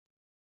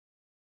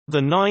The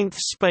 9th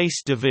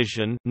Space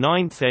Division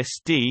 9th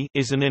SD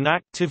is an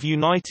inactive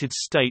United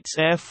States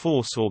Air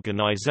Force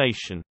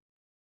organization.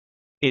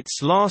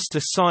 Its last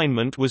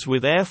assignment was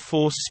with Air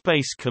Force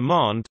Space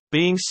Command,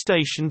 being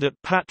stationed at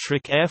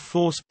Patrick Air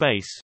Force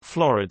Base,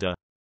 Florida.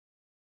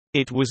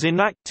 It was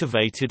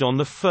inactivated on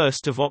 1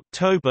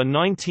 October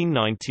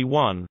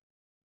 1991.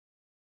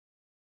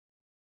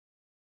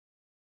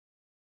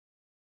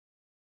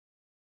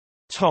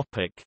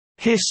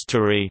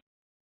 History.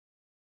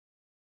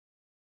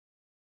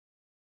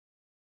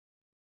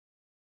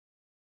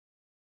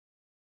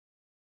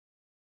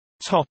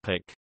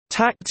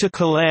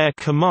 Tactical Air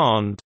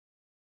Command.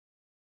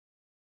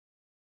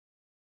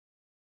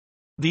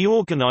 The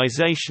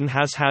organization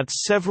has had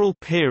several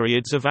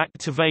periods of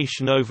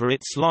activation over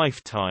its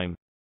lifetime.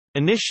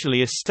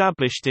 Initially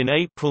established in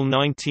April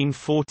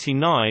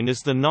 1949 as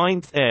the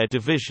 9th Air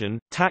Division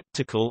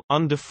Tactical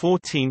under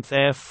 14th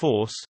Air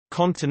Force,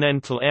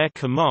 Continental Air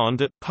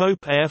Command at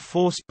Pope Air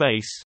Force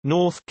Base,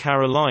 North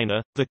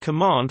Carolina, the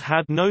command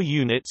had no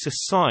units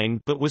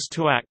assigned but was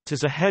to act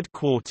as a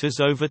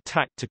headquarters over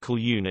tactical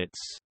units.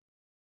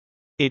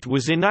 It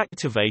was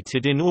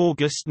inactivated in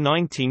August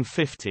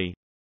 1950.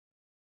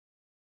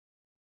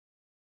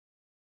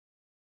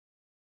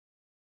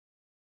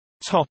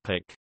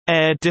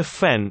 Air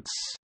Defense.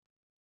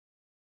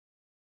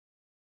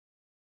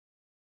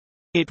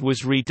 It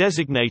was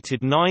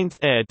redesignated 9th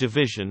Air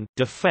Division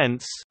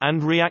Defense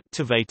and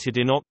reactivated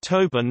in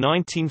October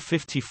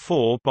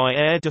 1954 by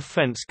Air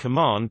Defense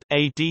Command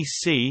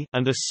 (ADC)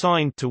 and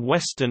assigned to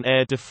Western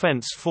Air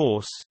Defense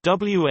Force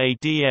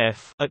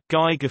 (WADF) at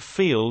Geiger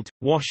Field,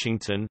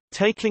 Washington,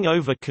 taking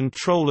over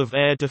control of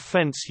air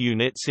defense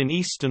units in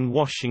eastern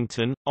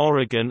Washington,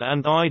 Oregon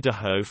and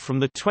Idaho from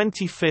the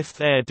 25th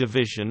Air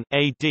Division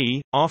 (AD)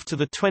 after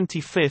the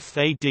 25th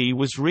AD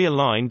was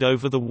realigned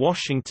over the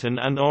Washington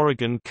and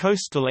Oregon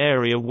coastal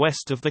area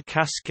west of the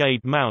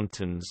Cascade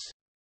Mountains.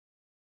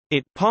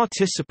 It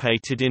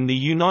participated in the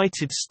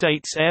United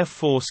States Air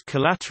Force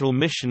Collateral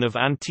Mission of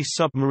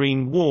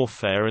Anti-Submarine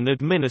Warfare and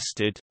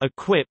administered,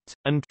 equipped,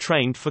 and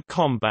trained for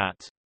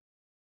combat.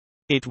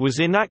 It was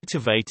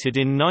inactivated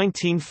in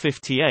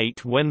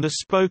 1958 when the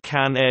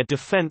Spokane Air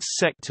Defense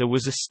Sector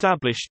was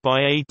established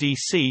by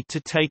ADC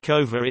to take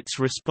over its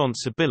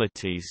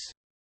responsibilities.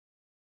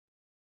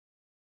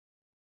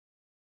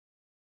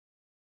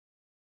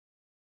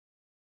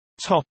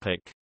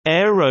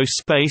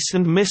 Aerospace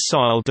and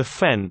missile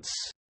defense.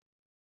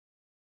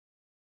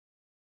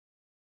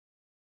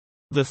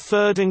 The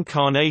third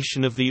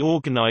incarnation of the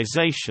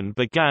organization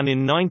began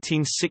in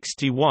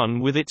 1961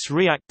 with its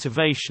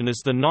reactivation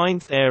as the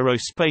 9th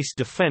Aerospace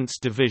Defense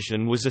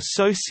Division was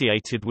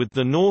associated with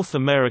the North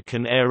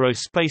American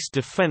Aerospace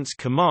Defense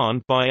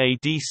Command by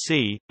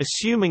ADC,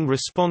 assuming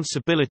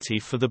responsibility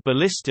for the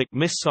Ballistic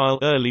Missile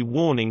Early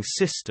Warning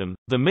System,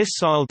 the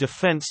Missile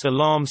Defense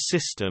Alarm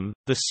System,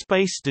 the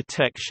Space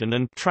Detection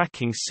and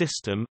Tracking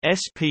System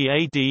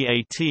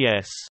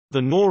 (SPADATS), the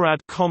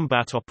NORAD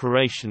Combat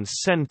Operations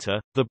Center,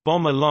 the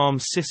Bomb Alarm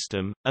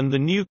System, and the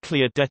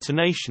Nuclear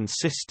Detonation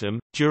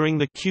System. During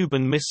the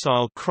Cuban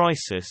Missile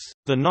Crisis,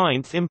 the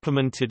 9th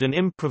implemented an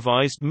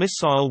improvised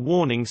missile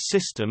warning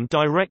system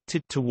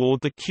directed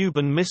toward the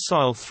Cuban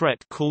missile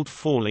threat called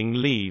Falling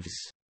Leaves.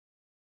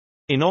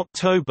 In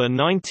October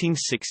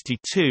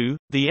 1962,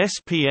 the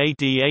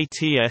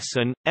SPADATS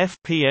and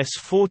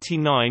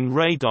FPS-49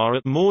 radar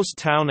at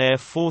Moorestown Air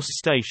Force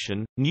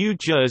Station, New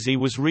Jersey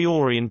was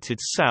reoriented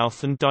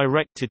south and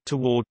directed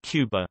toward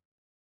Cuba.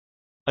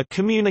 A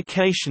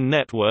communication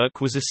network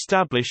was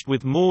established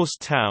with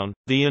Moorestown,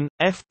 the AN,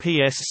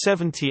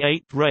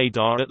 FPS-78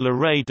 radar at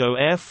Laredo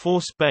Air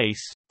Force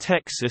Base,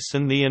 Texas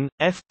and the AN,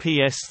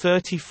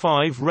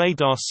 FPS-35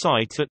 radar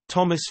site at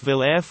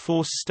Thomasville Air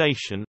Force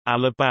Station,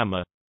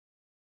 Alabama.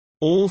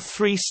 All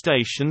three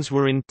stations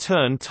were in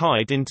turn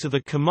tied into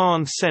the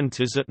command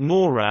centers at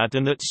NORAD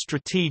and at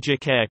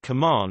Strategic Air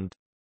Command.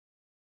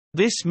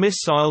 This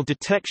missile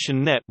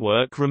detection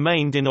network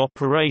remained in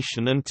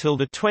operation until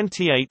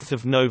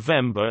 28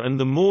 November and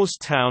the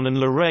Moorestown and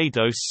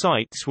Laredo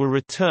sites were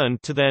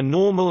returned to their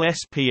normal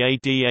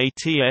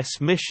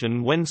SPADATS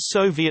mission when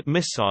Soviet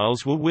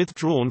missiles were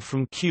withdrawn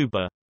from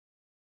Cuba.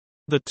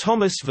 The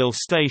Thomasville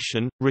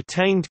station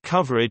retained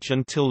coverage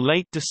until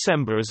late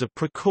December as a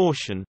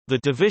precaution. The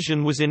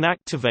division was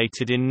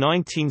inactivated in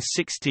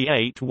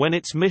 1968 when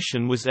its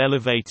mission was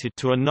elevated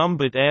to a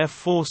numbered Air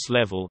Force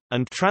level,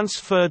 and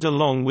transferred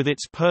along with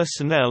its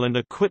personnel and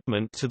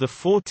equipment to the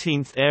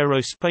 14th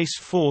Aerospace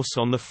Force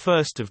on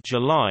 1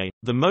 July.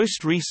 The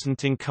most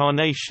recent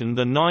incarnation,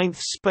 the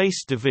 9th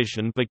Space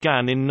Division,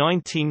 began in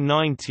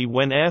 1990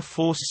 when Air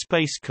Force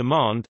Space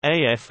Command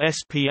 (AFSPACECOM)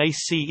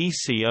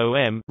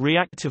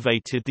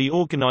 reactivated the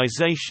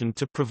organization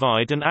to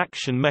provide an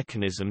action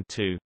mechanism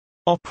to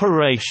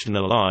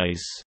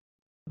operationalize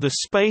The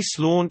space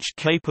launch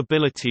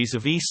capabilities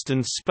of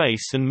Eastern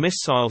Space and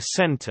Missile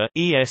Center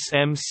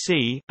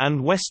 (ESMC)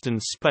 and Western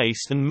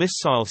Space and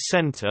Missile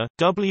Center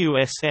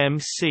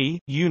 (WSMC)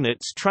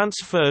 units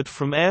transferred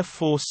from Air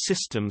Force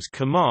Systems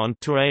Command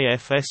to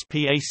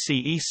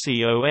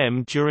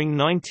AFSPACECOM during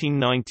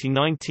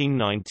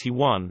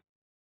 1990–1991.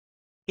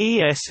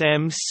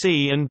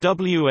 ESMC and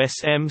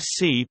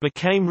WSMC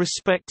became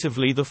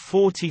respectively the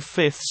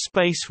 45th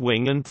Space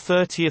Wing and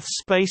 30th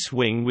Space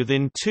Wing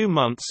within 2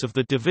 months of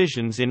the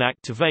division's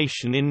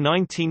inactivation in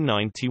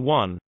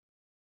 1991.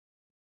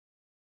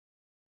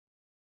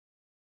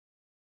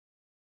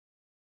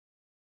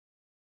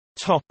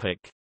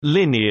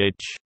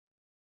 Lineage.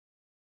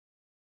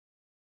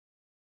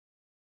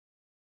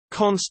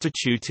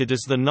 Constituted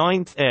as the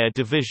 9th Air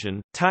Division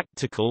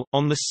Tactical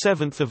on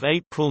 7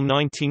 April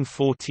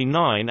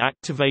 1949,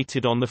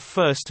 activated on 1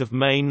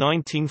 May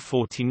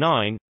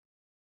 1949,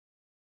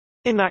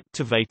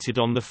 inactivated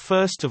on 1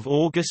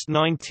 August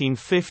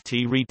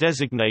 1950,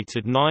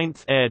 redesignated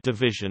 9th Air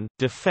Division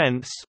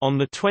Defense on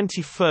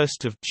 21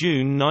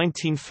 June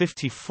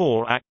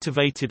 1954,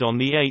 activated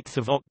on 8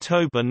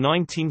 October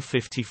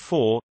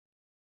 1954,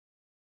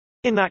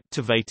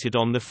 inactivated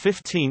on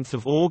 15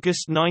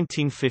 August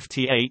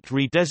 1958,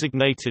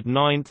 redesignated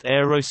 9th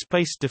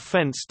Aerospace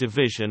Defense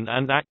Division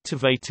and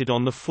activated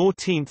on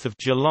 14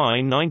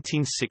 July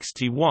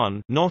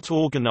 1961, not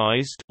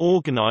organized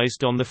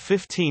on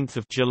 15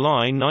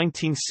 July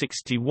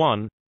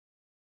 1961,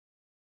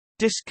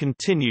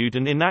 discontinued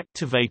and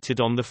inactivated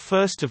on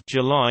 1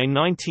 July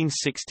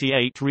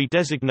 1968,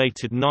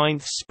 redesignated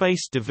 9th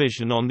Space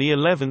Division on the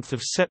 11th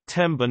of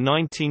September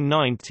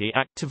 1990,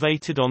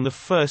 activated on 1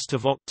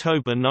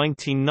 October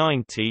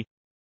 1990,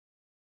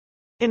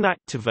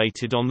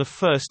 inactivated on 1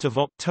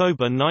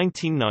 October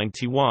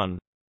 1991.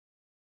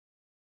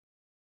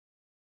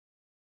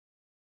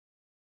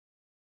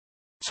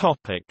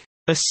 Topic: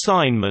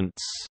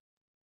 Assignments.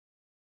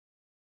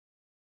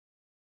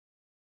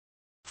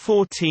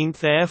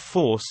 14th Air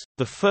Force,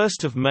 the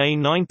 1st of May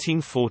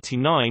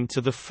 1949 to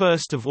the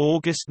 1st of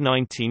August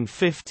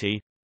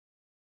 1950.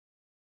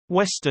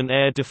 Western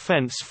Air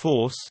Defense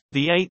Force,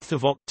 the 8th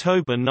of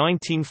October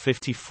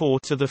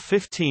 1954 to the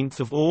 15th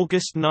of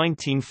August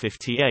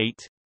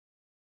 1958.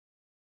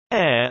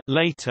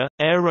 Later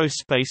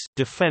Aerospace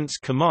Defense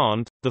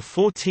Command, the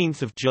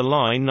 14th of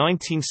July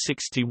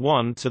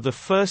 1961 to the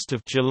 1st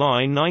of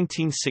July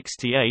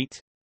 1968.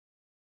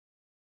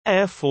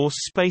 Air Force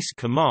Space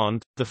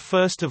Command, the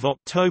 1st of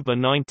October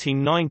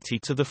 1990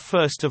 to the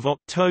 1st of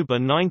October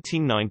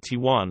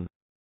 1991.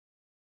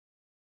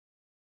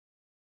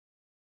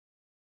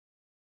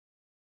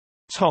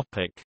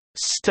 Topic: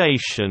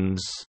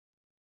 Stations.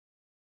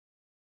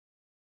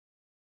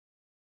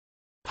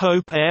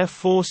 Pope Air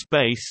Force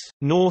Base,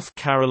 North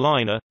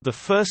Carolina, the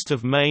 1st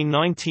of May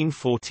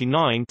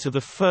 1949 to the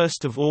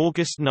 1st of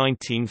August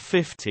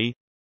 1950.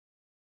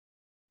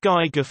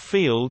 Geiger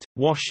Field,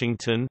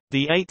 Washington,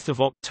 the 8th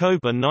of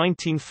October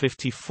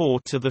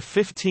 1954 to the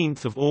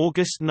 15th of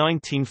August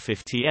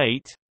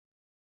 1958.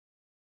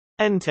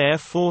 Ent Air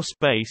Force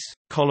Base,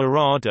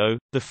 Colorado,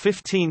 the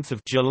 15th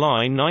of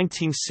July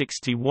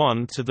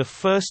 1961 to the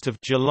 1st of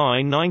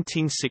July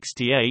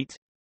 1968.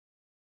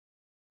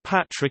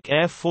 Patrick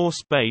Air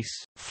Force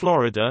Base,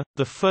 Florida,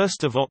 the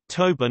 1st of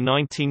October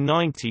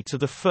 1990 to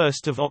the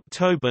 1st of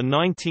October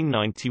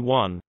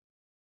 1991.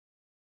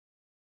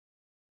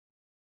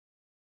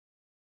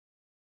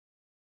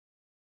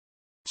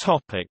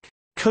 Topic: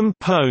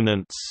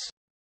 Components.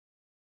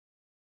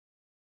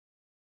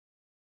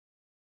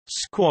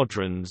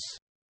 Squadrons.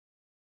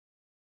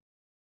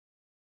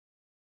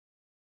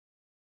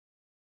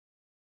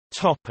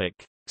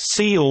 Topic: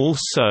 See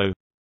also.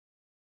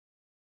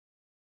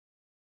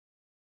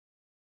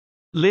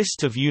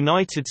 List of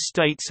United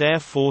States Air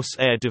Force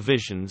Air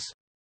Divisions.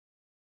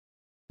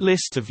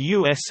 List of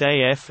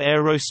USAF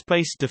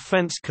Aerospace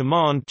Defense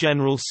Command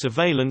General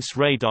Surveillance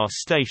Radar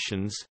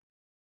Stations.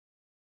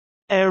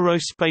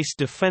 Aerospace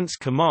Defense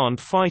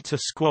Command Fighter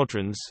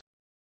Squadrons.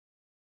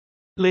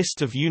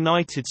 List of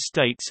United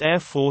States Air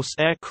Force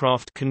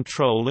Aircraft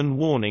Control and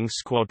Warning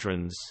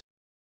Squadrons.